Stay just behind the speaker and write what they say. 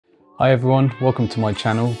Hi everyone, welcome to my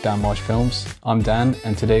channel, Dan Marsh Films. I'm Dan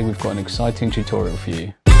and today we've got an exciting tutorial for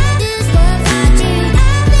you.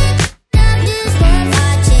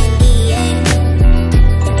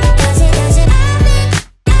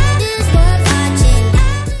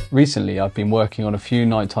 Recently I've been working on a few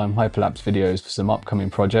nighttime hyperlapse videos for some upcoming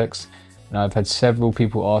projects, and I've had several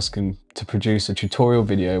people asking to produce a tutorial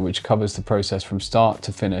video which covers the process from start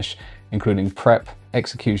to finish, including prep,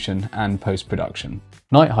 execution and post-production.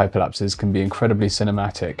 Night hyperlapses can be incredibly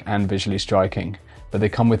cinematic and visually striking, but they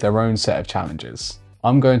come with their own set of challenges.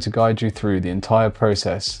 I'm going to guide you through the entire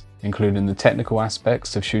process, including the technical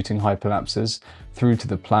aspects of shooting hyperlapses through to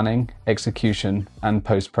the planning, execution and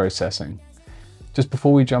post-processing. Just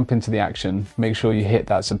before we jump into the action, make sure you hit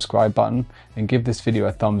that subscribe button and give this video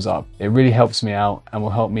a thumbs up. It really helps me out and will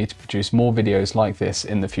help me to produce more videos like this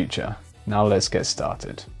in the future. Now let's get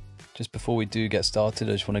started. Just before we do get started,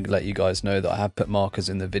 I just want to let you guys know that I have put markers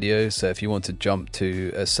in the video, so if you want to jump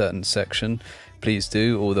to a certain section, please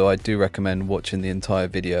do, although I do recommend watching the entire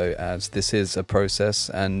video as this is a process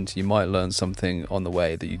and you might learn something on the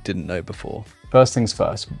way that you didn't know before. First things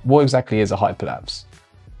first, what exactly is a hyperlapse?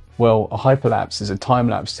 Well, a hyperlapse is a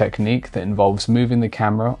time-lapse technique that involves moving the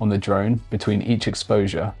camera on the drone between each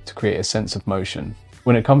exposure to create a sense of motion.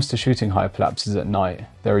 When it comes to shooting hyperlapses at night,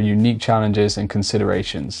 there are unique challenges and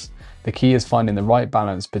considerations. The key is finding the right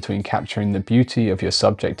balance between capturing the beauty of your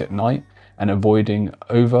subject at night and avoiding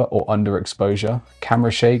over or under exposure, camera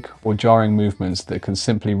shake or jarring movements that can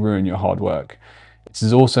simply ruin your hard work. It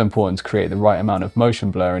is also important to create the right amount of motion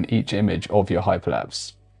blur in each image of your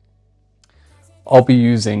hyperlapse. I'll be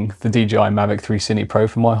using the DJI Mavic 3 Cine Pro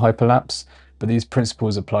for my hyperlapse, but these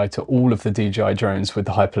principles apply to all of the DJI drones with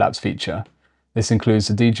the hyperlapse feature. This includes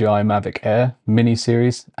the DJI Mavic Air mini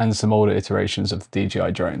series and some older iterations of the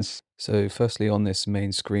DJI drones. So firstly, on this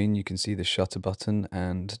main screen you can see the shutter button,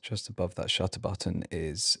 and just above that shutter button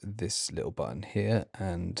is this little button here,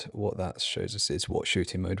 and what that shows us is what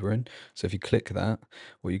shooting mode we're in. So if you click that,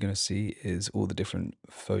 what you're going to see is all the different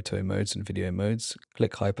photo modes and video modes.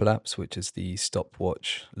 Click hyperlapse, which is the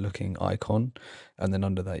stopwatch looking icon, and then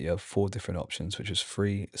under that you have 4 different options, which is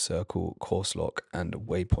free, circle, course lock and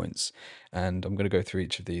waypoints, and I'm going to go through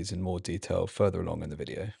each of these in more detail further along in the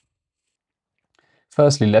video.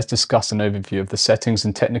 Firstly, let's discuss an overview of the settings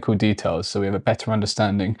and technical details so we have a better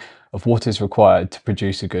understanding of what is required to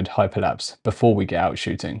produce a good hyperlapse before we get out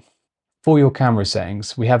shooting. For your camera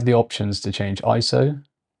settings, we have the options to change ISO,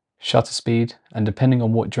 shutter speed, and depending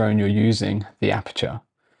on what drone you're using, the aperture.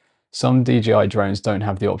 Some DJI drones don't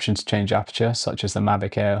have the option to change aperture, such as the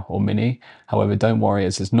Mavic Air or Mini. However, don't worry,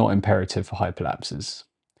 as it's not imperative for hyperlapses.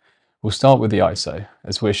 We'll start with the ISO.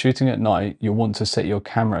 As we're shooting at night, you'll want to set your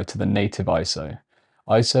camera to the native ISO.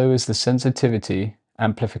 ISO is the sensitivity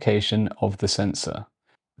amplification of the sensor.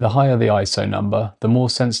 The higher the ISO number, the more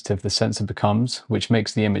sensitive the sensor becomes, which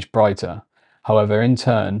makes the image brighter. However, in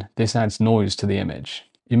turn, this adds noise to the image.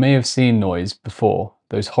 You may have seen noise before,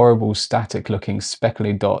 those horrible static looking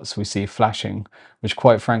speckly dots we see flashing, which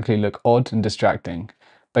quite frankly look odd and distracting.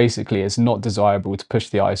 Basically, it's not desirable to push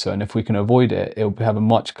the ISO, and if we can avoid it, it will have a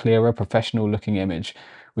much clearer, professional looking image.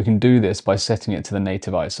 We can do this by setting it to the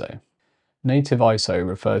native ISO. Native ISO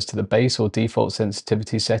refers to the base or default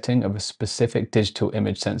sensitivity setting of a specific digital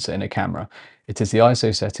image sensor in a camera. It is the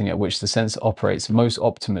ISO setting at which the sensor operates most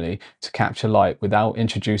optimally to capture light without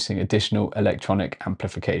introducing additional electronic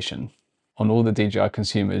amplification. On all the DJI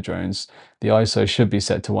consumer drones, the ISO should be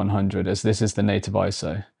set to 100 as this is the native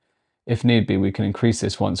ISO. If need be, we can increase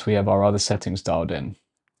this once we have our other settings dialed in.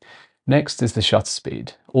 Next is the shutter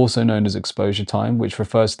speed, also known as exposure time, which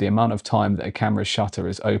refers to the amount of time that a camera's shutter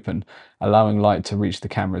is open, allowing light to reach the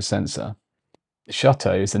camera's sensor. The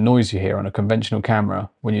shutter is the noise you hear on a conventional camera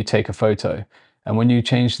when you take a photo, and when you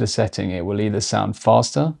change the setting it will either sound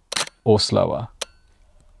faster or slower.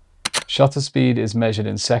 Shutter speed is measured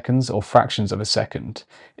in seconds or fractions of a second,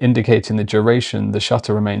 indicating the duration the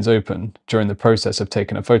shutter remains open during the process of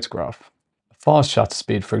taking a photograph. Fast shutter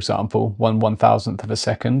speed, for example, 1/1000th of a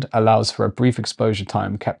second, allows for a brief exposure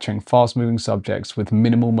time capturing fast-moving subjects with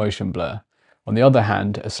minimal motion blur. On the other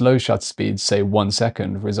hand, a slow shutter speed, say 1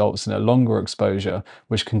 second, results in a longer exposure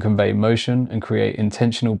which can convey motion and create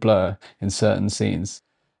intentional blur in certain scenes.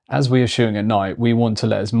 As we are shooting at night, we want to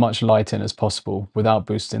let as much light in as possible without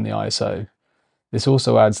boosting the ISO. This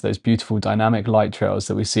also adds those beautiful dynamic light trails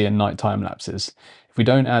that we see in night time lapses. If we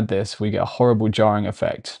don't add this, we get a horrible jarring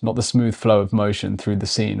effect, not the smooth flow of motion through the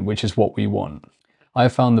scene, which is what we want. I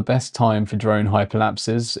have found the best time for drone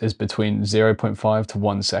hyperlapses is between 0.5 to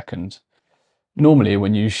 1 second. Normally,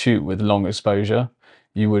 when you shoot with long exposure,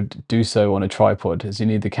 you would do so on a tripod as you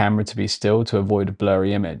need the camera to be still to avoid a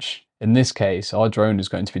blurry image. In this case, our drone is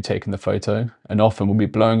going to be taking the photo and often will be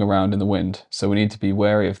blowing around in the wind, so we need to be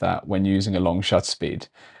wary of that when using a long shutter speed.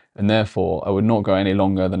 And therefore, I would not go any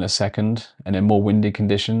longer than a second, and in more windy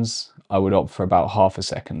conditions, I would opt for about half a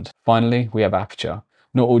second. Finally, we have aperture.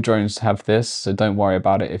 Not all drones have this, so don't worry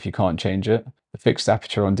about it if you can't change it. The fixed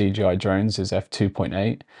aperture on DJI drones is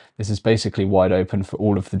f2.8. This is basically wide open for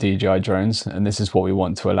all of the DJI drones, and this is what we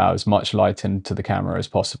want to allow as much light into the camera as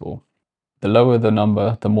possible. The lower the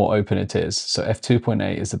number, the more open it is, so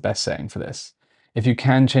f2.8 is the best setting for this. If you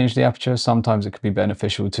can change the aperture, sometimes it could be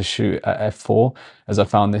beneficial to shoot at f4, as I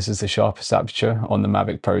found this is the sharpest aperture on the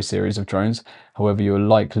Mavic Pro series of drones. However, you will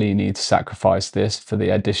likely need to sacrifice this for the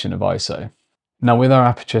addition of ISO. Now with our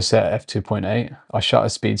aperture set at f2.8, our shutter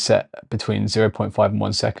speed set between 0.5 and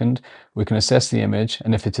 1 second, we can assess the image,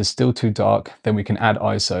 and if it is still too dark, then we can add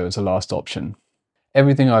ISO as a last option.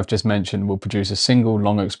 Everything I've just mentioned will produce a single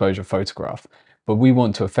long exposure photograph, but we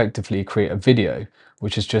want to effectively create a video,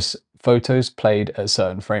 which is just photos played at a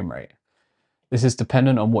certain frame rate. This is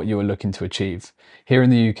dependent on what you are looking to achieve. Here in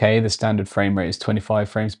the UK, the standard frame rate is 25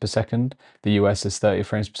 frames per second, the US is 30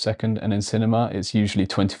 frames per second, and in cinema, it's usually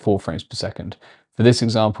 24 frames per second. For this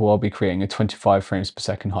example, I'll be creating a 25 frames per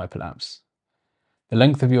second hyperlapse. The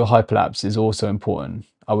length of your hyperlapse is also important.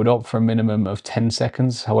 I would opt for a minimum of 10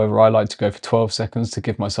 seconds, however I like to go for 12 seconds to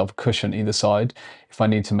give myself a cushion either side if I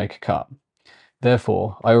need to make a cut.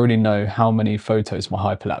 Therefore, I already know how many photos my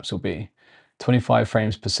hyperlapse will be. 25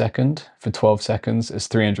 frames per second for 12 seconds is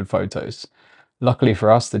 300 photos. Luckily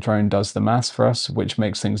for us, the drone does the maths for us, which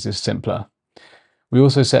makes things just simpler. We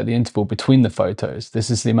also set the interval between the photos. This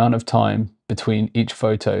is the amount of time between each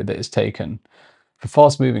photo that is taken. For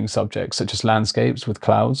fast-moving subjects, such as landscapes with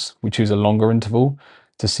clouds, we choose a longer interval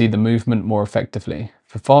to see the movement more effectively.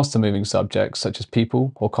 For faster-moving subjects, such as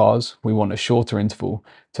people or cars, we want a shorter interval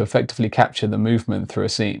to effectively capture the movement through a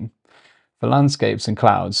scene. For landscapes and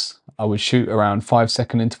clouds, I would shoot around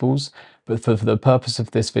 5-second intervals, but for the purpose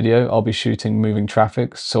of this video, I'll be shooting moving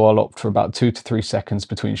traffic, so I'll opt for about 2 to 3 seconds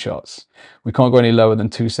between shots. We can't go any lower than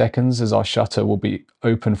 2 seconds, as our shutter will be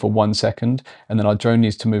open for 1 second, and then our drone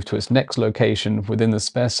needs to move to its next location within the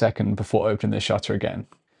spare second before opening the shutter again.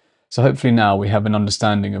 So hopefully now we have an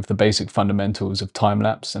understanding of the basic fundamentals of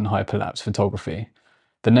time-lapse and hyperlapse photography.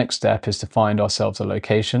 The next step is to find ourselves a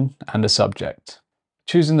location and a subject.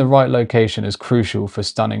 Choosing the right location is crucial for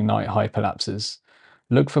stunning night hyperlapses.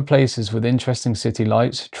 Look for places with interesting city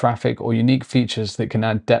lights, traffic, or unique features that can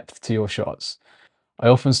add depth to your shots. I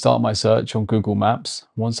often start my search on Google Maps.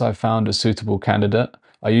 Once I've found a suitable candidate,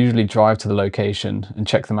 I usually drive to the location and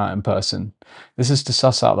check them out in person. This is to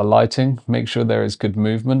suss out the lighting, make sure there is good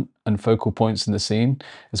movement and focal points in the scene,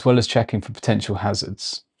 as well as checking for potential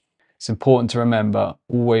hazards. It's important to remember,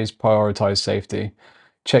 always prioritize safety.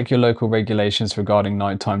 Check your local regulations regarding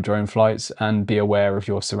nighttime drone flights and be aware of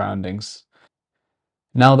your surroundings.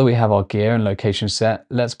 Now that we have our gear and location set,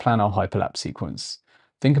 let's plan our hyperlapse sequence.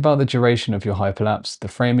 Think about the duration of your hyperlapse, the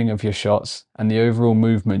framing of your shots, and the overall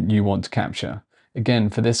movement you want to capture. Again,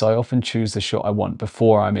 for this I often choose the shot I want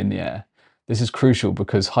before I'm in the air. This is crucial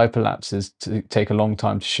because hyperlapses take a long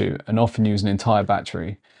time to shoot and often use an entire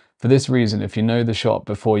battery. For this reason, if you know the shot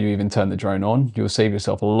before you even turn the drone on, you'll save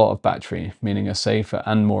yourself a lot of battery, meaning a safer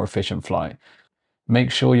and more efficient flight.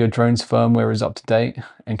 Make sure your drone's firmware is up to date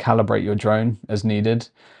and calibrate your drone as needed.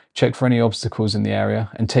 Check for any obstacles in the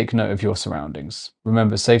area and take note of your surroundings.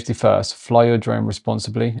 Remember, safety first, fly your drone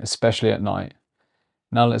responsibly, especially at night.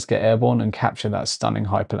 Now let's get airborne and capture that stunning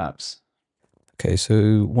hyperlapse. Okay,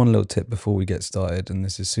 so one little tip before we get started, and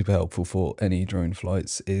this is super helpful for any drone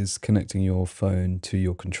flights, is connecting your phone to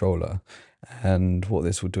your controller. And what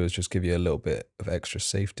this will do is just give you a little bit of extra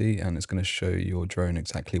safety, and it's going to show your drone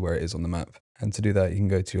exactly where it is on the map. And to do that, you can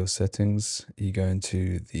go to your settings, you go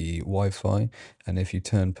into the Wi-Fi, and if you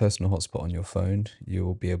turn personal hotspot on your phone,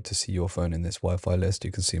 you'll be able to see your phone in this Wi-Fi list.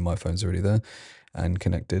 You can see my phone's already there and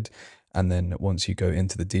connected. And then once you go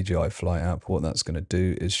into the DJI Fly app, what that's going to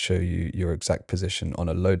do is show you your exact position on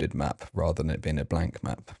a loaded map rather than it being a blank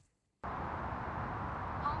map.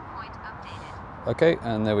 Okay,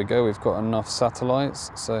 and there we go, we've got enough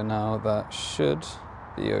satellites, so now that should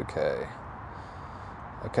be okay.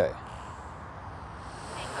 Okay.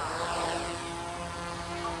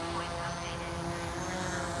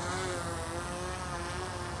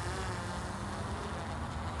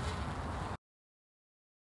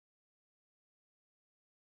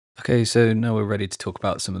 Okay, so now we're ready to talk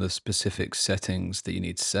about some of the specific settings that you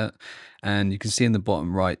need to set. And you can see in the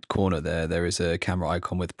bottom right corner there is a camera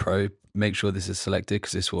icon with Pro. Make sure this is selected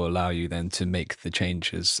because this will allow you then to make the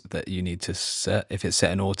changes that you need to set. If it's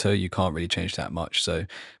set in auto, you can't really change that much, so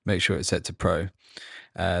make sure it's set to Pro.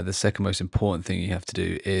 The second most important thing you have to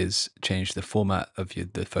do is change the format of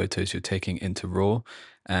the photos you're taking into RAW.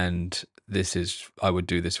 And I would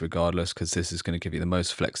do this regardless because this is going to give you the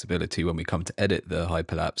most flexibility when we come to edit the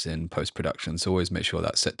hyperlapse in post-production. So always make sure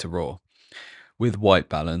that's set to RAW. With white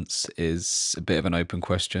balance is a bit of an open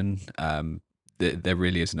question. There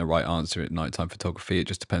really isn't a right answer at nighttime photography. It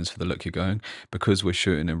just depends for the look you're going. Because we're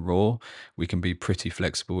shooting in RAW, we can be pretty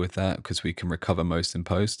flexible with that because we can recover most in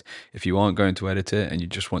post. If you aren't going to edit it and you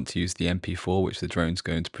just want to use the MP4, which the drone's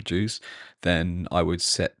going to produce, then I would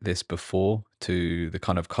set this before to the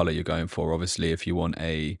kind of color you're going for. Obviously, if you want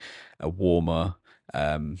a warmer,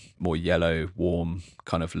 more yellow, warm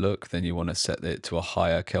kind of look, then you want to set it to a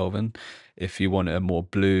higher Kelvin. If you want a more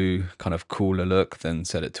blue, kind of cooler look, then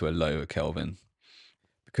set it to a lower Kelvin.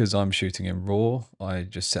 Because I'm shooting in RAW, I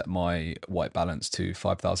just set my white balance to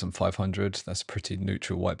 5500. That's a pretty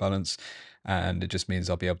neutral white balance. And it just means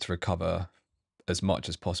I'll be able to recover as much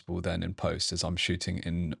as possible then in post as I'm shooting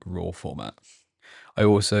in RAW format. I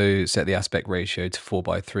also set the aspect ratio to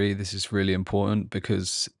 4:3. This is really important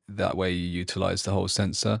because that way you utilize the whole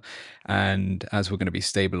sensor. And as we're going to be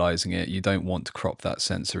stabilizing it, you don't want to crop that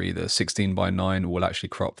sensor either. 16:9 will actually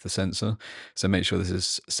crop the sensor. So make sure this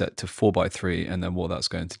is set to 4:3. And then what that's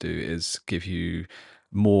going to do is give you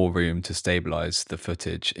more room to stabilize the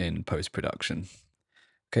footage in post-production.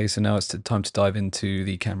 Okay, so now it's time to dive into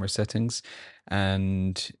the camera settings,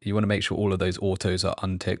 and you want to make sure all of those autos are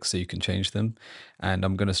unticked so you can change them. And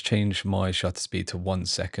I'm going to change my shutter speed to 1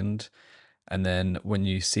 second. And then when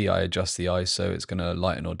you see I adjust the ISO, it's going to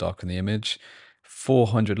lighten or darken the image.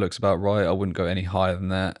 400 looks about right. I wouldn't go any higher than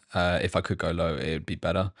that. If I could go low, it would be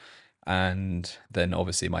better. And then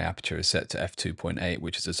obviously my aperture is set to f2.8,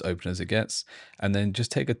 which is as open as it gets. And then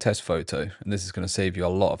just take a test photo, and this is going to save you a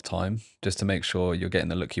lot of time just to make sure you're getting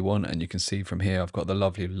the look you want. And you can see from here I've got the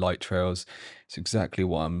lovely light trails. It's exactly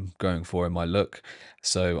what I'm going for in my look,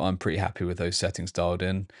 so I'm pretty happy with those settings dialed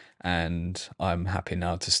in, and I'm happy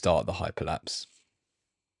now to start the hyperlapse.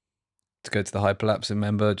 To go to the hyperlapse,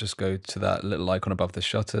 remember, just go to that little icon above the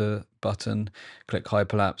shutter button, click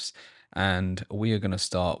hyperlapse, and we are going to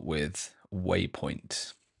start with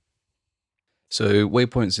Waypoint. So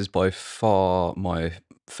Waypoints is by far my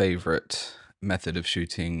favorite method of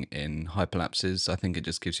shooting in hyperlapses. I think it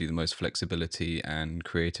just gives you the most flexibility and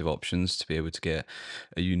creative options to be able to get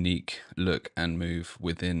a unique look and move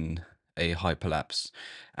within a hyperlapse.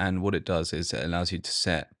 And what it does is it allows you to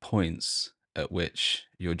set points at which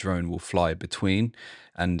your drone will fly between,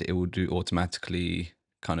 and it will do automatically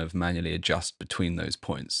kind of manually adjust between those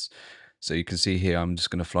points. So you can see here, I'm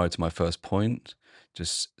just going to fly to my first point,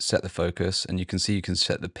 just set the focus, and you can see you can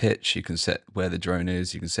set the pitch, you can set where the drone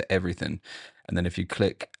is, you can set everything. And then if you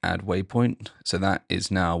click add waypoint, so that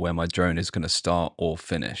is now where my drone is going to start or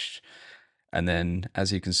finish. And then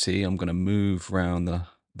as you can see, I'm going to move around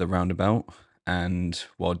the roundabout. And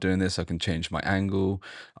while doing this, I can change my angle,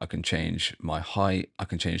 I can change my height, I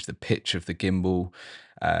can change the pitch of the gimbal.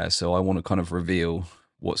 So I want to kind of reveal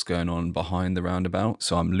what's going on behind the roundabout.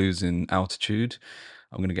 So I'm losing altitude.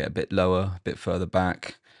 I'm going to get a bit lower, a bit further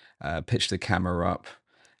back, pitch the camera up,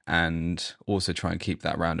 and also try and keep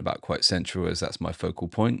that roundabout quite central as that's my focal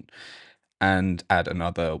point, and add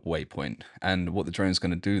another waypoint. And what the drone is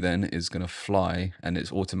going to do then is going to fly, and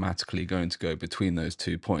it's automatically going to go between those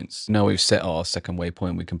 2 points. Now we've set our second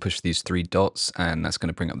waypoint, we can push these 3 dots, and that's going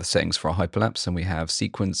to bring up the settings for our hyperlapse. And we have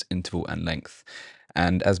sequence, interval, and length.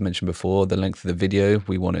 And as mentioned before, the length of the video,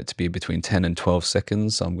 we want it to be between 10 and 12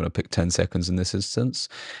 seconds. So I'm going to pick 10 seconds in this instance.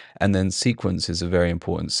 And then sequence is a very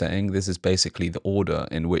important setting. This is basically the order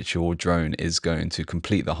in which your drone is going to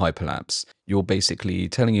complete the hyperlapse. You're basically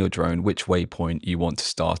telling your drone which waypoint you want to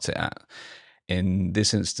start it at. In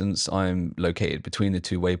this instance, I'm located between the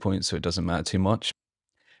 2 waypoints, so it doesn't matter too much.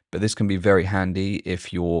 But this can be very handy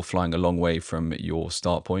if you're flying a long way from your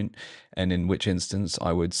start point, and in which instance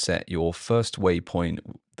I would set your first waypoint,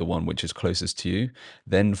 the one which is closest to you,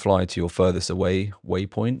 then fly to your furthest away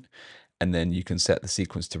waypoint, and then you can set the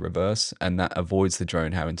sequence to reverse, and that avoids the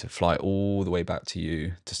drone having to fly all the way back to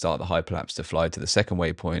you to start the hyperlapse to fly to the second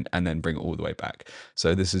waypoint and then bring it all the way back.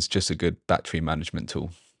 So this is just a good battery management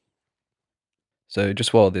tool. So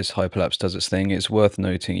just while this hyperlapse does its thing, it's worth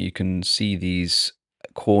noting you can see these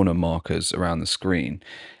corner markers around the screen,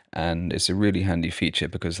 and it's a really handy feature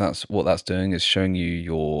because that's doing is showing you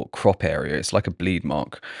your crop area. It's like a bleed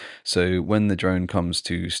mark. So when the drone comes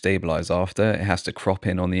to stabilize after, it has to crop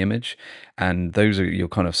in on the image, and those are your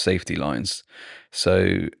kind of safety lines.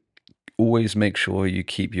 So always make sure you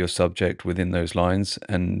keep your subject within those lines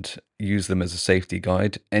and use them as a safety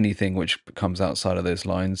guide. Anything which comes outside of those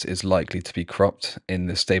lines is likely to be cropped in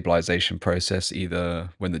the stabilization process, either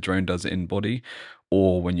when the drone does it in body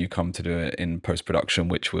or when you come to do it in post-production,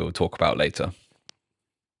 which we'll talk about later.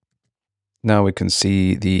 Now we can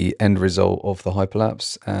see the end result of the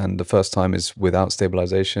hyperlapse, and the first time is without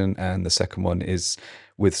stabilization and the second one is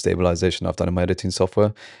with stabilization I've done in my editing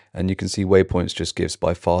software. And you can see Waypoints just gives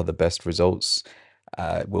by far the best results.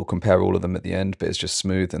 We'll compare all of them at the end, but it's just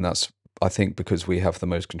smooth, and that's, I think, because we have the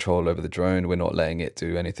most control over the drone. We're not letting it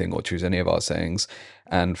do anything or choose any of our settings,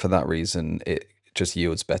 and for that reason it just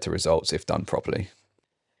yields better results if done properly.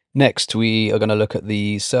 Next, we are going to look at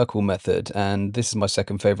the circle method, and this is my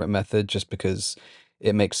second favorite method just because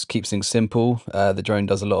it keeps things simple. The drone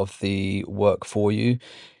does a lot of the work for you.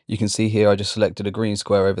 You can see here I just selected a green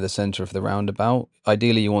square over the center of the roundabout.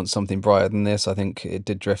 Ideally you want something brighter than this. I think it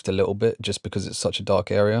did drift a little bit just because it's such a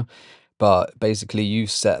dark area, but basically you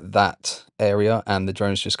set that area and the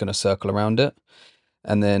drone's just going to circle around it.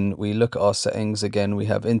 And then we look at our settings again. We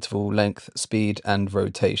have interval, length, speed, and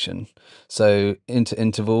rotation. So into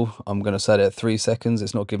interval, I'm going to set it at 3 seconds.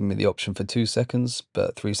 It's not giving me the option for 2 seconds,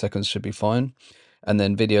 but 3 seconds should be fine. And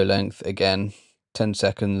then video length, again, 10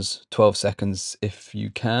 seconds, 12 seconds if you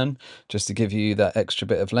can, just to give you that extra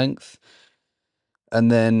bit of length.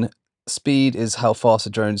 And then speed is how fast the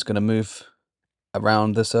drone is going to move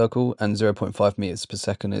around the circle, and 0.5 meters per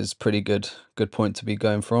second is pretty good point to be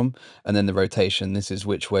going from. And then the rotation, this is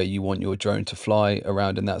which way you want your drone to fly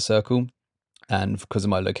around in that circle, and because of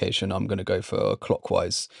my location I'm going to go for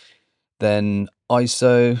clockwise. Then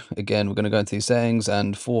ISO, again we're going to go into these settings,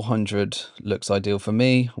 and 400 looks ideal for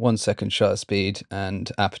me. 1 second shutter speed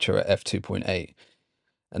and aperture at f2.8.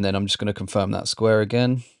 And then I'm just going to confirm that square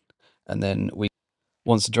again, and then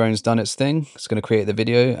once the drone's done its thing, it's going to create the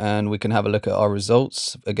video and we can have a look at our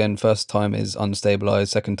results. Again, first time is unstabilized,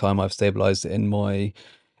 second time I've stabilized it in my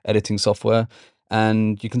editing software.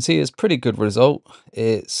 And you can see it's pretty good result.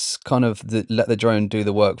 It's kind of let the drone do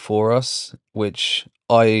the work for us, which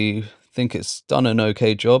I think it's done an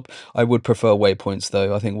okay job. I would prefer Waypoints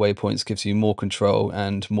though. I think Waypoints gives you more control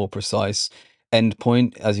and more precise end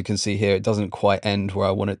point. As you can see here, it doesn't quite end where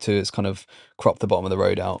I want it to. It's kind of cropped the bottom of the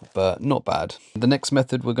road out, but not bad. The next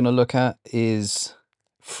method we're going to look at is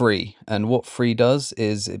free, and what free does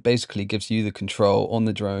is it basically gives you the control on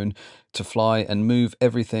the drone to fly and move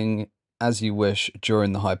everything as you wish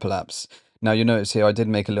during the hyperlapse. Now you notice here I did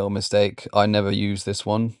make a little mistake. I never use this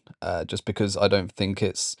one just because I don't think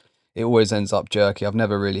it always ends up jerky. I've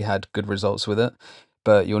never really had good results with it,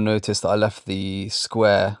 but you'll notice that I left the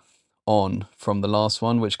square on from the last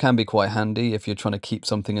one, which can be quite handy if you're trying to keep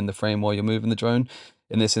something in the frame while you're moving the drone.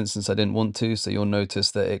 In this instance I didn't want to, so you'll notice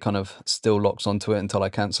that it kind of still locks onto it until I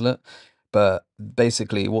cancel it. But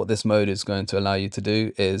basically what this mode is going to allow you to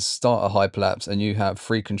do is start a hyperlapse and you have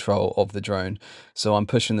free control of the drone. So I'm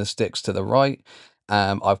pushing the sticks to the right.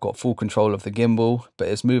 I've got full control of the gimbal, but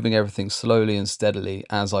it's moving everything slowly and steadily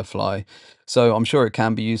as I fly. So I'm sure it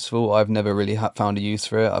can be useful. I've never really found a use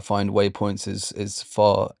for it. I find Waypoints is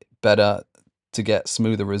far better to get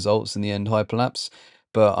smoother results in the end hyperlapse,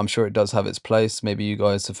 but I'm sure it does have its place. Maybe you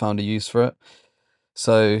guys have found a use for it.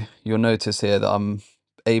 So you'll notice here that I'm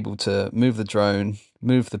able to move the drone,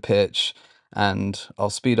 move the pitch, and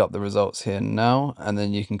I'll speed up the results here now, and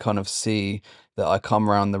then you can kind of see that I come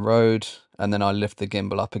around the road and then I lift the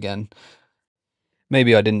gimbal up again.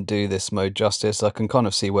 Maybe I didn't do this mode justice. I can kind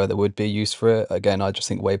of see where there would be use for it. Again, I just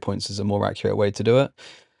think Waypoints is a more accurate way to do it.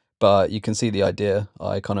 But you can see the idea.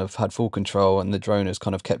 I kind of had full control and the drone has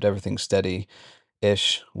kind of kept everything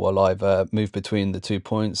steady-ish while I've moved between the 2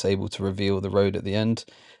 points, able to reveal the road at the end.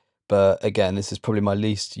 But again, this is probably my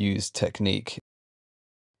least used technique.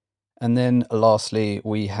 And then lastly,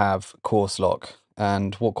 we have course lock.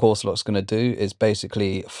 And what course lock's going to do is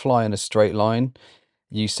basically fly in a straight line.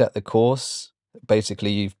 You set the course.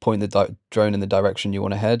 Basically, you point the drone in the direction you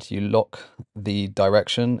want to head. You lock the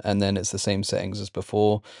direction, and then it's the same settings as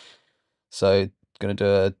before. So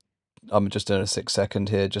I'm just doing a 6 second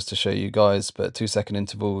here just to show you guys, but 2 second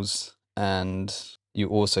intervals, and you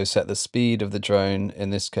also set the speed of the drone.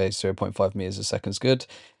 In this case, 0.5 meters a second is good.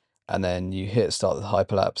 And then you hit start the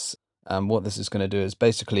hyperlapse. And what this is going to do is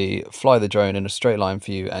basically fly the drone in a straight line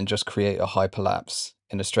for you and just create a hyperlapse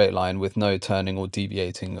in a straight line with no turning or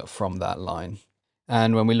deviating from that line.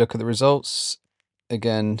 And when we look at the results,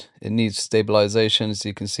 again, it needs stabilization. As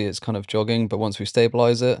you can see, it's kind of jogging, but once we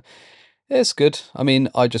stabilize it, it's good. I mean,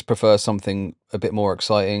 I just prefer something a bit more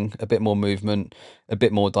exciting, a bit more movement, a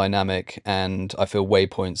bit more dynamic, and I feel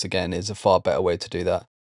Waypoints, again, is a far better way to do that.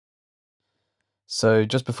 So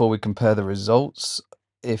just before we compare the results,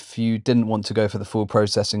 if you didn't want to go for the full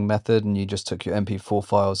processing method and you just took your MP4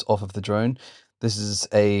 files off of the drone, this is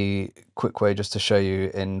a quick way just to show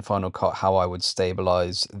you in Final Cut how I would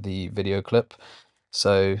stabilize the video clip.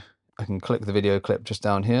 So I can click the video clip just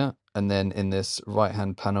down here, and then in this right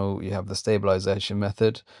hand panel you have the stabilization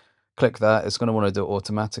method. Click that. It's going to want to do it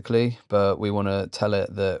automatically, but we want to tell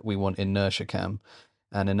it that we want inertia cam,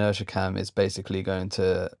 and inertia cam is basically going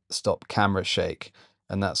to stop camera shake,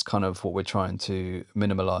 and that's kind of what we're trying to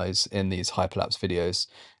minimize in these hyperlapse videos.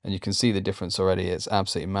 And you can see the difference already. It's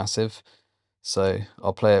absolutely massive. So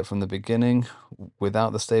I'll play it from the beginning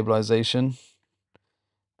without the stabilization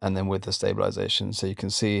and then with the stabilization, so you can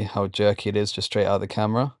see how jerky it is just straight out of the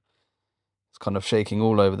camera. It's kind of shaking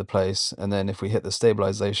all over the place. And then if we hit the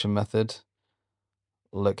stabilization method,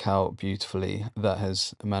 look how beautifully that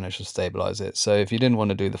has managed to stabilize it. So if you didn't want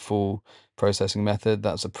to do the full processing method,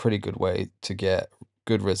 that's a pretty good way to get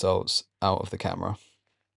good results out of the camera.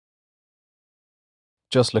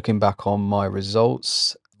 Just looking back on my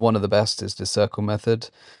results, one of the best is the circle method.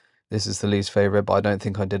 This is the least favorite, but I don't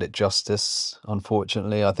think I did it justice,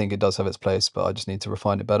 unfortunately. I think it does have its place, but I just need to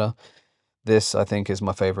refine it better. This, I think, is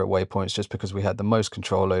my favorite Waypoints just because we had the most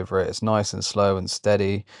control over it. It's nice and slow and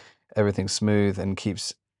steady, everything's smooth and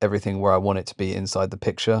keeps everything where I want it to be inside the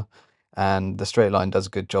picture. And the straight line does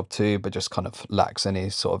a good job too, but just kind of lacks any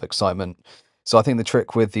sort of excitement. So I think the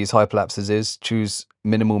trick with these hyperlapses is choose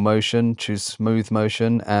minimal motion, choose smooth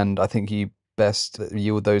motion, and I think you best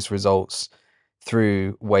yield those results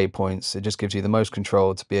through Waypoints. It just gives you the most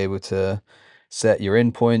control to be able to set your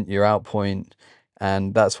in point, your out point,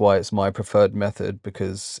 and that's why it's my preferred method,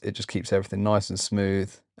 because it just keeps everything nice and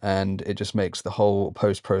smooth and it just makes the whole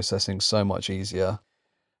post-processing so much easier.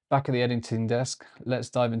 Back at the editing desk, let's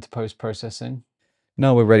dive into post-processing.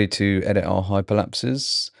 Now we're ready to edit our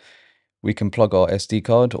hyperlapses. We can plug our SD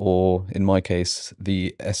card, or in my case,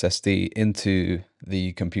 the SSD, into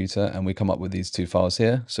the computer, and we come up with these two files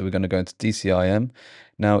here. So we're going to go into DCIM.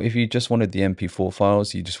 Now, if you just wanted the MP4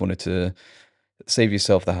 files, you just wanted to save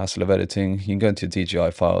yourself the hassle of editing, you can go into your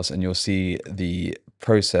DJI files and you'll see the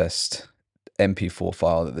processed MP4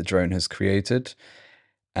 file that the drone has created.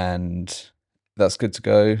 And that's good to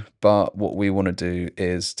go, but what we want to do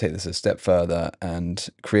is take this a step further and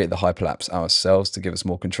create the hyperlapse ourselves to give us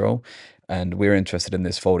more control. And we're interested in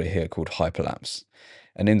this folder here called Hyperlapse.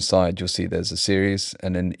 And inside you'll see there's a series,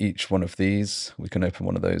 and in each one of these we can open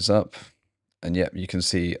one of those up, and yep, you can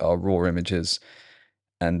see our raw images.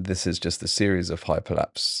 And this is just a series of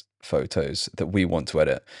hyperlapse photos that we want to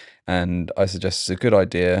edit. And I suggest it's a good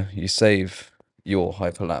idea you save your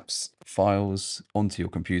hyperlapse files onto your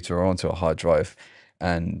computer or onto a hard drive,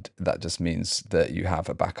 and that just means that you have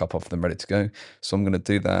a backup of them ready to go. So I'm going to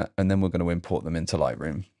do that, and then we're going to import them into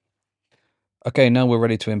Lightroom. Okay, now we're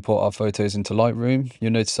ready to import our photos into Lightroom.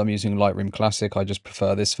 You'll notice I'm using Lightroom Classic. I just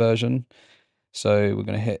prefer this version. So we're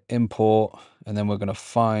going to hit import, and then we're going to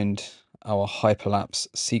find our hyperlapse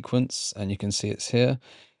sequence, and you can see it's here.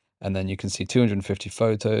 And then you can see 250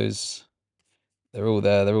 photos. They're all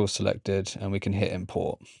there, they're all selected, and we can hit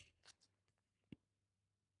import.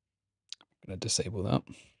 I'm going to disable that.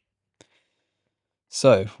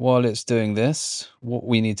 So while it's doing this, what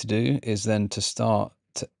we need to do is then to start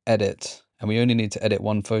to edit, and we only need to edit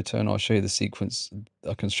one photo, and I'll show you the sequence.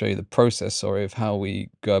 I can show you the process, sorry, of how we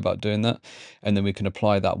go about doing that, and then we can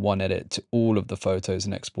apply that one edit to all of the photos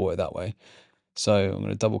and export it that way. So I'm going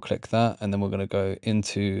to double click that, and then we're going to go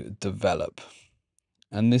into develop,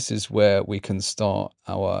 and this is where we can start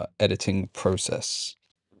our editing process.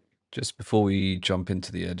 Just before we jump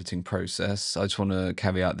into the editing process, I just want to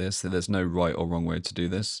caveat this, that there's no right or wrong way to do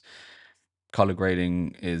this. Color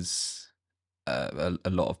grading is a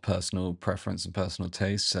lot of personal preference and personal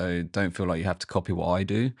taste, so don't feel like you have to copy what I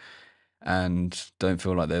do, and don't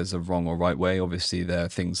feel like there's a wrong or right way. Obviously, there are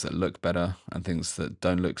things that look better and things that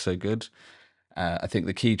don't look so good. I think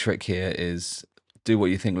the key trick here is do what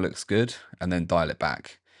you think looks good and then dial it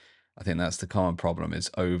back. I think that's the common problem, is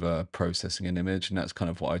over processing an image, and that's kind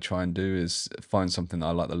of what I try and do, is find something that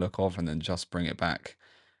I like the look of and then just bring it back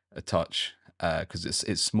a touch, because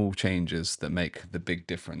it's small changes that make the big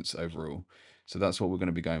difference overall. So that's what we're going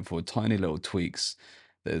to be going for, tiny little tweaks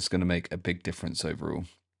that is going to make a big difference overall.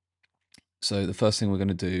 So the first thing we're going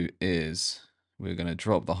to do is we're going to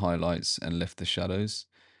drop the highlights and lift the shadows,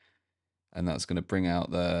 and that's going to bring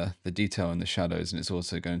out the detail in the shadows, and it's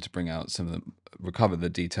also going to bring out some of the, recover the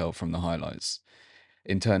detail from the highlights.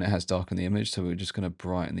 In turn, it has darkened the image, so we're just going to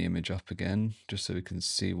brighten the image up again, just so we can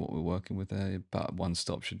see what we're working with there. About one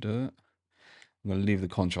stop should do it. I'm going to leave the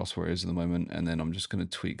contrast where it is at the moment, and then I'm just going to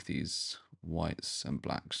tweak these whites and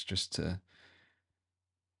blacks just to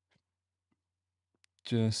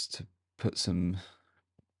just to put some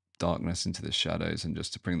darkness into the shadows and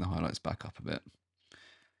just to bring the highlights back up a bit.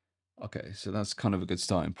 Okay, so that's kind of a good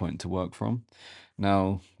starting point to work from.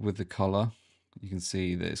 Now with the color, you can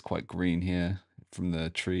see that it's quite green here from the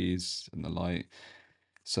trees and the light.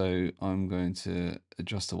 So I'm going to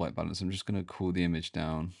adjust the white balance. I'm just going to cool the image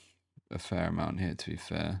down a fair amount here, to be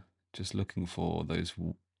fair. Just looking for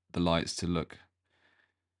the lights to look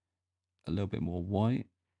a little bit more white.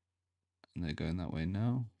 And they're going that way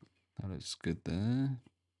now. That looks good there.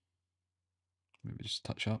 Maybe just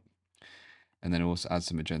touch up. And then also add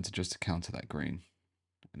some magenta just to counter that green.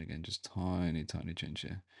 And again, just tiny change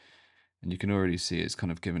here. And you can already see it's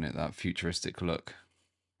kind of giving it that futuristic look,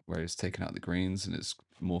 where it's taken out the greens and it's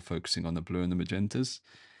more focusing on the blue and the magentas.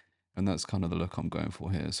 And that's kind of the look I'm going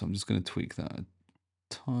for here. So I'm just going to tweak that a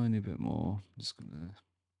tiny bit more. Just gonna...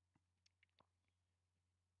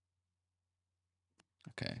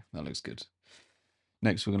 Okay, that looks good.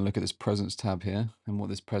 Next, we're going to look at this presence tab here. And what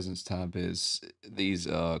this presence tab is, these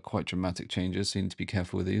are quite dramatic changes, so you need to be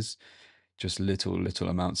careful with these. Just little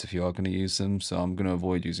amounts if you are going to use them. So I'm going to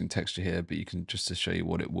avoid using texture here, but you can just to show you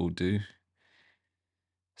what it will do.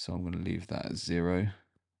 So I'm going to leave that at 0.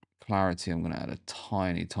 Clarity, I'm going to add a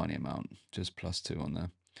tiny amount, just +2 on there.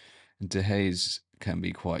 And dehaze can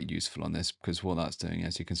be quite useful on this because what that's doing,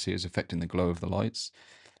 as you can see, is affecting the glow of the lights.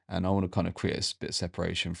 And I want to kind of create a bit of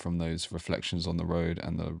separation from those reflections on the road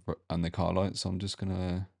and the car lights. So I'm just going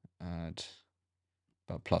to add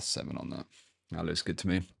about +7 on that. That looks good to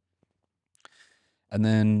me. And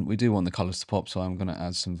then we do want the colors to pop, so I'm going to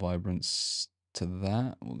add some vibrance to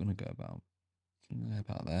that. We're going to go about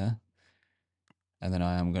there. And then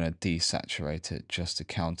I am going to desaturate it just to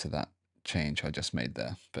counter that change I just made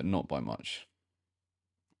there, but not by much.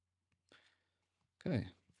 Okay.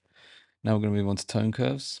 Now we're going to move on to tone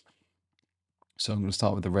curves. So I'm going to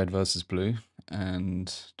start with the red versus blue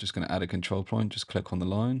and just going to add a control point. Just click on the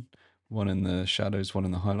line, one in the shadows, one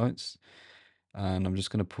in the highlights. And I'm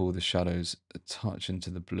just going to pull the shadows a touch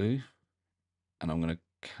into the blue. And I'm going to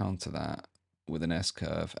counter that with an S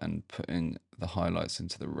curve and putting the highlights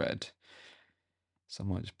into the red. So I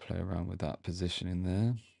might just play around with that positioning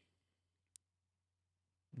there.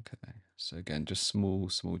 Okay, so again, just small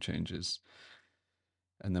changes.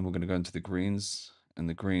 And then we're going to go into the greens. And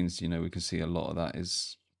the greens, you know, we can see a lot of that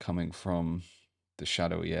is coming from the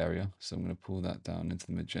shadowy area. So I'm going to pull that down into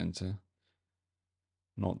the magenta.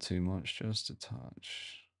 Not too much, just a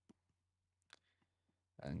touch.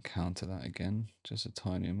 And counter that again, just a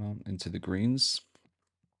tiny amount into the greens.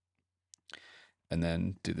 And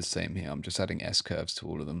then do the same here. I'm just adding S curves to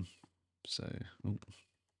all of them. So,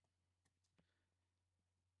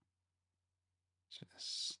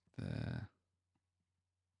 just there.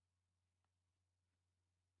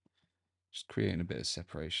 Just creating a bit of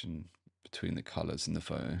separation between the colors in the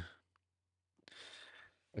photo.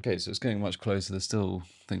 Okay, so it's getting much closer. There's still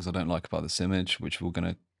things I don't like about this image, which we're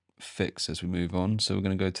going to fix as we move on. So we're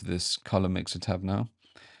going to go to this color mixer tab now.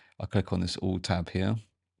 I'll click on this all tab here.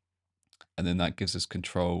 And then that gives us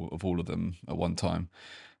control of all of them at one time.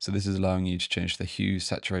 So this is allowing you to change the hue,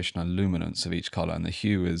 saturation, and luminance of each color. And the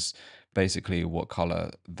hue is basically what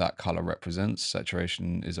color that color represents.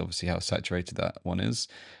 Saturation is obviously how saturated that one is.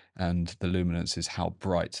 And the luminance is how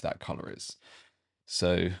bright that color is.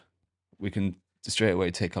 So we can straight away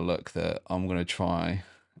take a look that I'm going to try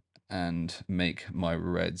and make my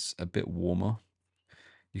reds a bit warmer.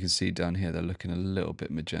 You can see down here they're looking a little bit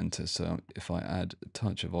magenta, so if I add a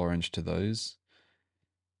touch of orange to those,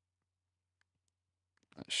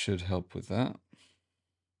 that should help with that.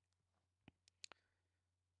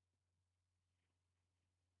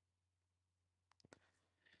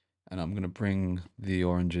 And I'm going to bring the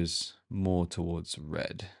oranges more towards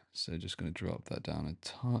red, so just going to drop that down a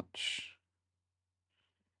touch,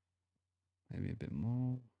 maybe a bit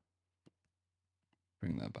more,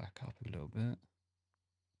 bring that back up a little bit.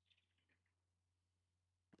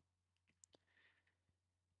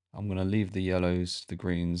 I'm going to leave the yellows, the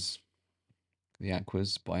greens, the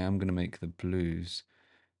aquas, but I am going to make the blues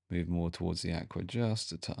move more towards the aqua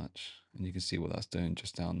just a touch. And you can see what that's doing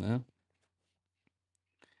just down there.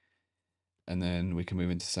 And then we can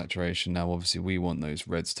move into saturation. Now, obviously, we want those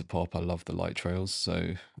reds to pop. I love the light trails,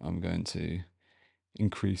 so I'm going to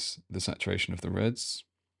increase the saturation of the reds.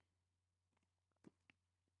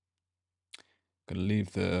 I'm going to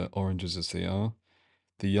leave the oranges as they are.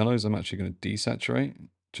 The yellows I'm actually going to desaturate,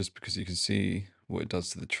 just because you can see what it does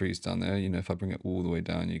to the trees down there. You know, if I bring it all the way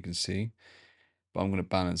down, you can see. But I'm going to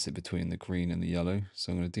balance it between the green and the yellow.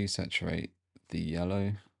 So I'm going to desaturate the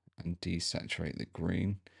yellow and desaturate the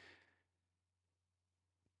green.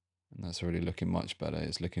 And that's already looking much better.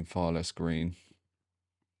 It's looking far less green.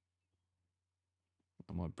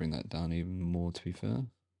 I might bring that down even more, to be fair.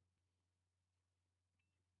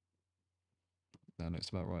 That looks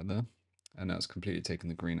about right there. And that's completely taken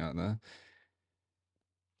the green out there.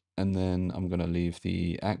 And then I'm gonna leave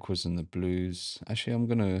the aquas and the blues. Actually, I'm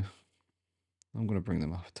gonna bring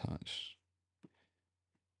them up a touch.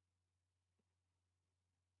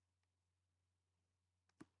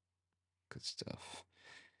 Good stuff.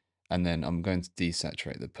 And then I'm going to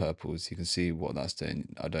desaturate the purples. You can see what that's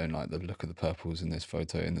doing. I don't like the look of the purples in this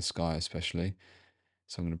photo, in the sky especially.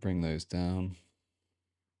 So I'm going to bring those down.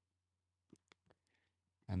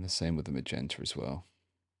 And the same with the magenta as well,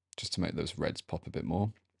 just to make those reds pop a bit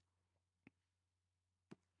more.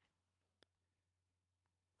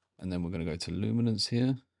 And then we're going to go to luminance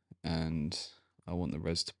here, and I want the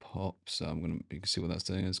reds to pop. So I'm going to, you can see what that's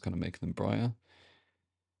doing, is kind of making them brighter.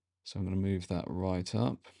 So I'm going to move that right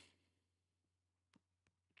up.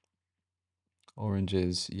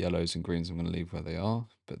 Oranges, yellows, and greens I'm going to leave where they are,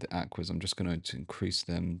 but the aquas I'm just going to increase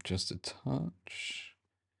them just a touch.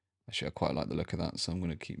 Actually, I quite like the look of that, so I'm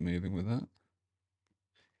going to keep moving with that.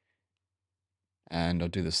 And I'll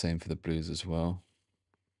do the same for the blues as well.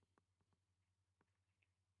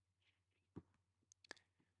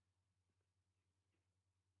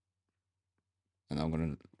 And I'm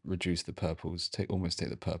going to reduce the purples, almost take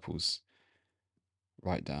the purples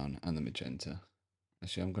right down, and the magenta.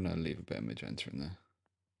 Actually, I'm going to leave a bit of magenta in there.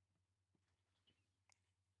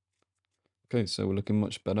 Okay, so we're looking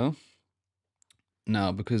much better.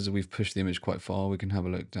 Now, because we've pushed the image quite far, we can have a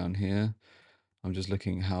look down here. I'm just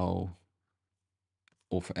looking how,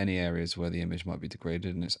 or for any areas where the image might be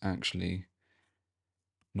degraded, and it's actually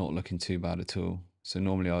not looking too bad at all. So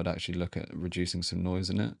normally I would actually look at reducing some noise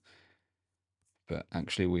in it, but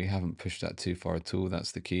actually we haven't pushed that too far at all.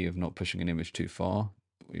 That's the key of not pushing an image too far.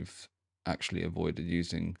 We've actually avoided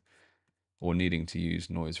using or needing to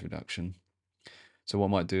use noise reduction. So what I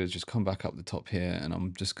might do is just come back up the top here, and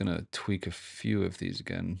I'm just going to tweak a few of these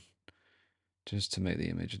again, just to make the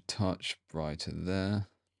image a touch brighter there.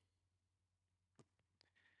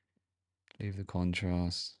 Leave the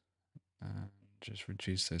contrast and just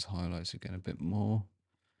reduce those highlights again a bit more.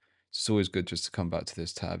 It's always good just to come back to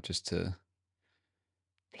this tab just to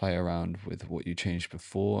play around with what you changed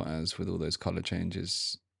before, as with all those color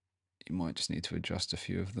changes, you might just need to adjust a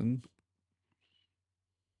few of them.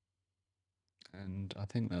 And I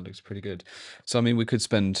think that looks pretty good. So, I mean, we could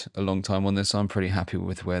spend a long time on this. I'm pretty happy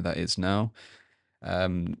with where that is now.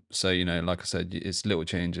 So, you know, like I said, it's little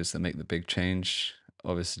changes that make the big change.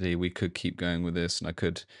 Obviously, we could keep going with this, and I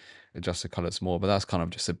could adjust the colors more, but that's kind of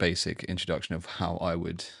just a basic introduction of how I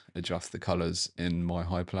would adjust the colors in my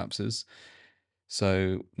hyperlapses.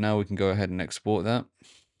 So now we can go ahead and export that.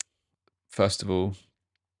 First of all,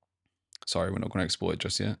 sorry, we're not going to export it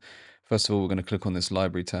just yet. First of all, we're going to click on this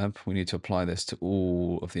library tab. We need to apply this to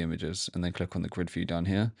all of the images, and then click on the grid view down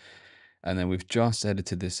here. And then we've just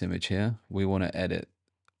edited this image here. We want to edit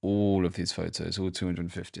all of these photos, all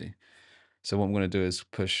 250. So what I'm going to do is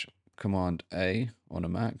push Command A on a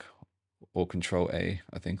Mac, or Control A,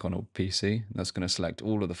 I think, on a PC. That's going to select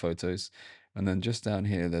all of the photos. And then just down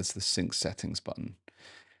here, there's the Sync Settings button.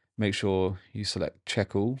 Make sure you select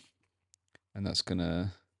Check All, and that's going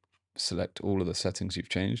to select all of the settings you've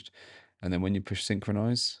changed. And then when you push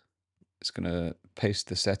Synchronize, it's going to paste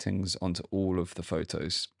the settings onto all of the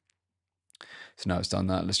photos. So now it's done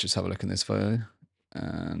that, let's just have a look in this photo,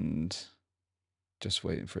 and just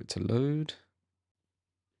waiting for it to load.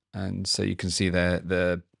 And so you can see there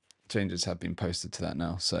the changes have been posted to that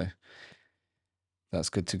now, so that's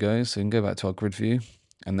good to go. So we can go back to our grid view,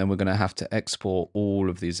 and then we're going to have to export all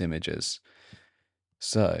of these images.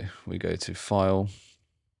 So we go to File,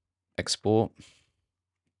 Export,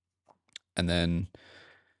 and then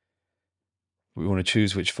we want to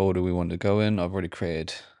choose which folder we want to go in. I've already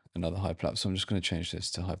created another hyperlapse, so I'm just going to change this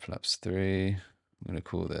to hyperlapse 3. I'm going to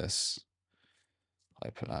call this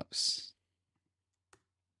hyperlapse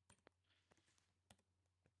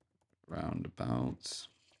roundabout.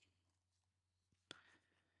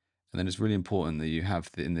 And then it's really important that you have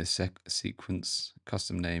in this sequence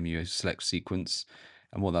custom name, you select sequence.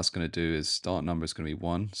 And what that's going to do is start number is going to be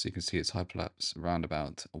 1. So you can see it's hyperlapse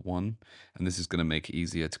roundabout 1. And this is going to make it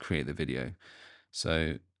easier to create the video.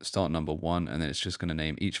 So start number 1, and then it's just going to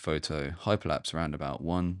name each photo hyperlapse roundabout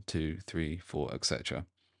 1, 2, 3, 4, etc.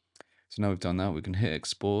 So now we've done that, we can hit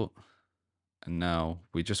export. And now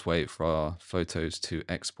we just wait for our photos to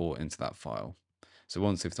export into that file. So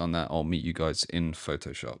once they've done that, I'll meet you guys in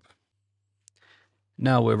Photoshop.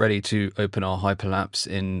 Now we're ready to open our hyperlapse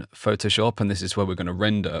in Photoshop, and this is where we're going to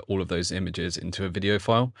render all of those images into a video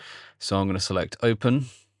file. So I'm going to select open,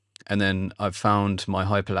 and then I've found my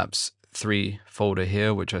hyperlapse MP3 folder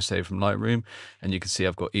here, which I saved from Lightroom, and you can see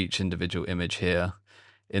I've got each individual image here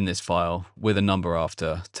in this file with a number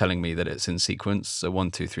after telling me that it's in sequence, so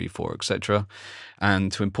 1, 2, 3, 4, etc.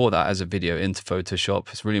 And to import that as a video into Photoshop,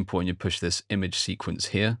 it's really important you push this image sequence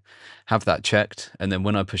here, have that checked, and then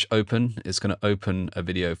when I push open, it's going to open a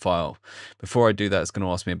video file. Before I do that, it's going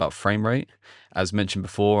to ask me about frame rate. As mentioned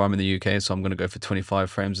before, I'm in the UK, so I'm going to go for 25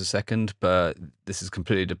 frames a second, but this is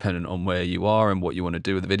completely dependent on where you are and what you want to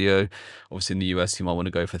do with the video. Obviously in the US, you might want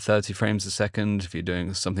to go for 30 frames a second. If you're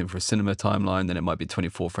doing something for a cinema timeline, then it might be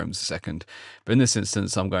 24 frames a second. But in this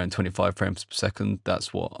instance, I'm going 25 frames per second.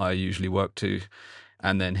 That's what I usually work to.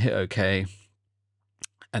 And then hit OK.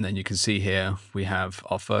 And then you can see here we have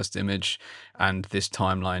our first image and this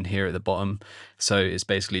timeline here at the bottom. So it's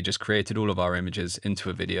basically just created all of our images into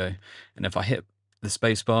a video. And if I hit the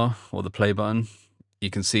spacebar or the play button, you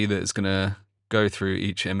can see that it's going to go through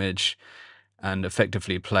each image and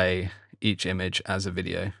effectively play each image as a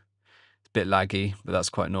video. It's a bit laggy, but that's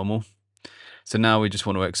quite normal. So now we just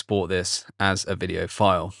want to export this as a video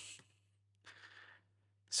file.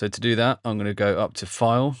 So to do that, I'm going to go up to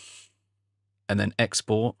File, and then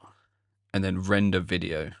Export, and then Render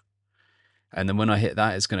Video. And then when I hit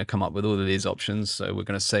that, it's going to come up with all of these options. So we're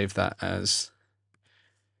going to save that as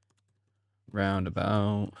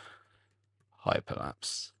roundabout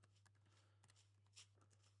hyperlapse.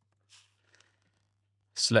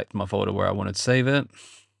 Select my folder where I want to save it.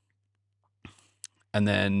 And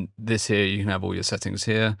then this here, you can have all your settings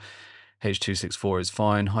here. H.264 is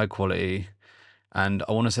fine, high quality. And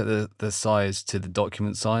I want to set the size to the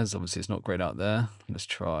document size. Obviously, it's not great out there. Let's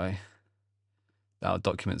try. Our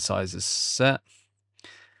document size is set.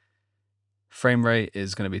 Frame rate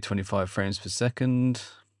is going to be 25 frames per second.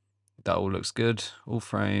 That all looks good, all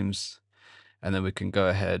frames. And then we can go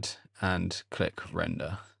ahead and click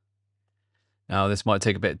render. Now, this might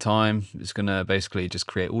take a bit of time. It's going to basically just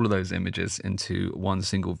create all of those images into one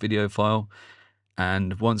single video file.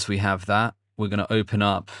 And once we have that, we're going to open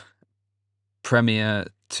up Premiere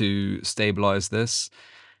to stabilize this.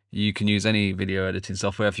 You can use any video editing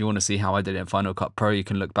software. If you want to see how I did it in Final Cut Pro, you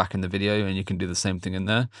can look back in the video and you can do the same thing in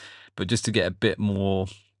there. But just to get a bit more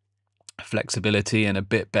flexibility and a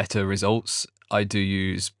bit better results, I do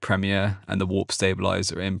use Premiere and the warp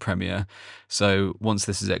stabilizer in Premiere. So once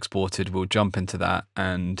this is exported, we'll jump into that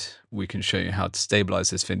and we can show you how to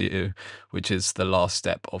stabilize this video, which is the last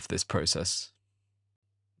step of this process.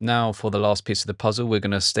 Now for the last piece of the puzzle, we're going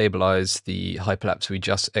to stabilize the hyperlapse we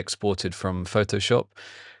just exported from Photoshop.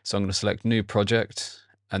 So I'm going to select New Project,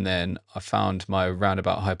 and then I found my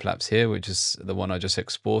roundabout hyperlapse here, which is the one I just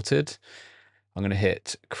exported. I'm going to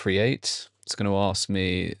hit Create. It's going to ask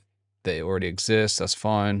me that it already exists. That's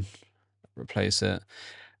fine. Replace it.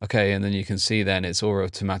 Okay, and then you can see then it's all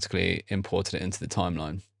automatically imported it into the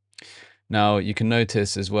timeline. Now you can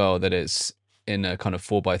notice as well that it's in a kind of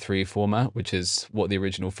 4:3 format, which is what the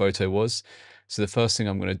original photo was. So the first thing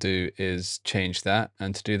I'm going to do is change that.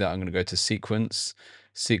 And to do that, I'm going to go to Sequence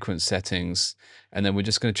Settings, and then we're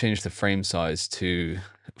just going to change the frame size to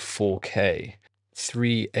 4K,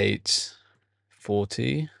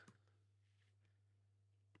 3840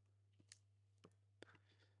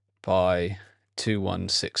 by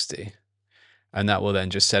 2160. And that will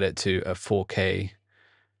then just set it to a 4K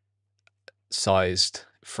sized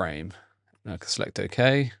frame. Now I can select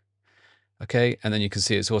OK. Okay, and then you can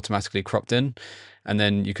see it's automatically cropped in. And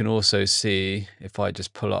then you can also see if I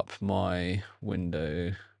just pull up my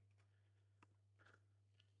window.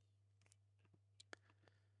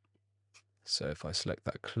 So if I select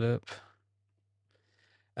that clip,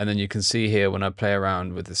 and then you can see here when I play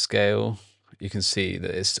around with the scale, you can see that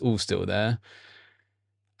it's all still there.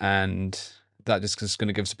 And that just is going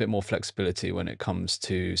to give us a bit more flexibility when it comes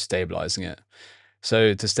to stabilizing it.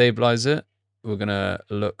 So to stabilize it, we're going to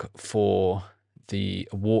look for the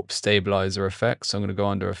warp stabilizer effect. So I'm going to go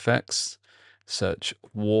under effects, search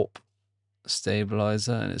warp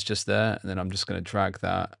stabilizer, and it's just there. And then I'm just going to drag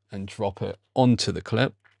that and drop it onto the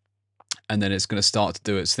clip. And then it's going to start to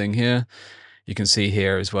do its thing here. You can see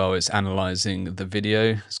here as well, it's analyzing the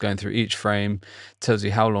video. It's going through each frame, tells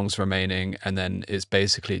you how long's remaining, and then it's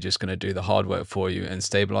basically just going to do the hard work for you and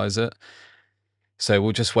stabilize it. So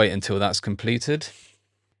we'll just wait until that's completed.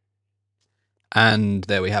 And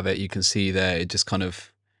there we have it. You can see there, it just kind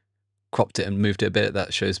of cropped it and moved it a bit.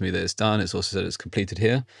 That shows me that it's done. It's also said it's completed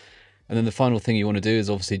here. And then the final thing you want to do is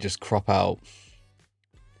obviously just crop out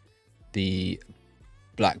the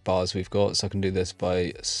black bars we've got. So I can do this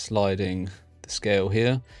by sliding the scale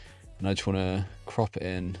here. And I just want to crop it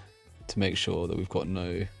in to make sure that we've got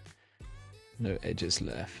no edges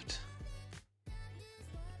left.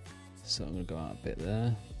 So I'm going to go out a bit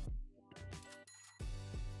there.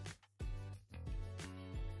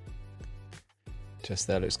 just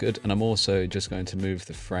there looks good. And I'm also just going to move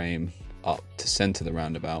the frame up to center the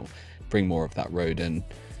roundabout, bring more of that road in,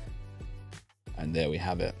 and there we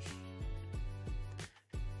have it.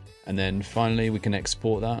 And then finally we can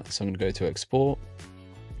export that. So I'm going to go to export,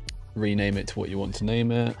 rename it to what you want to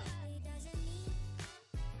name it.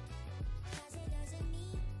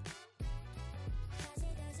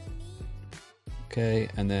 Okay,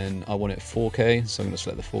 and then I want it 4K, so I'm going to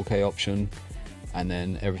select the 4K option, and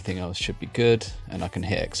then everything else should be good, and I can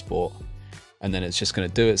hit export. And then it's just going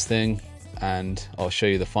to do its thing, and I'll show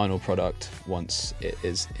you the final product once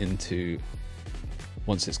it's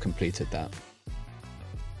completed that.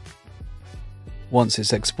 Once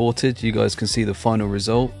it's exported, you guys can see the final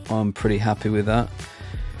result. I'm pretty happy with that.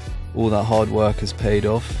 All that hard work has paid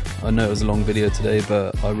off. I know it was a long video today,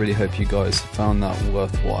 but I really hope you guys found that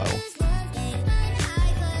worthwhile.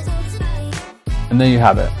 And there you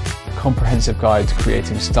have it, a comprehensive guide to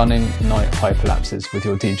creating stunning night hyperlapses with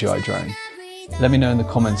your DJI drone. Let me know in the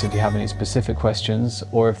comments if you have any specific questions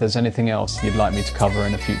or if there's anything else you'd like me to cover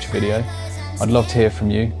in a future video. I'd love to hear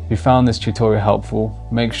from you. If you found this tutorial helpful,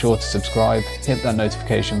 make sure to subscribe, hit that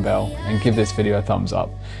notification bell, and give this video a thumbs up.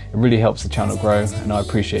 It really helps the channel grow, and I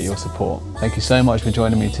appreciate your support. Thank you so much for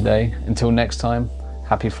joining me today. Until next time,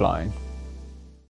 happy flying.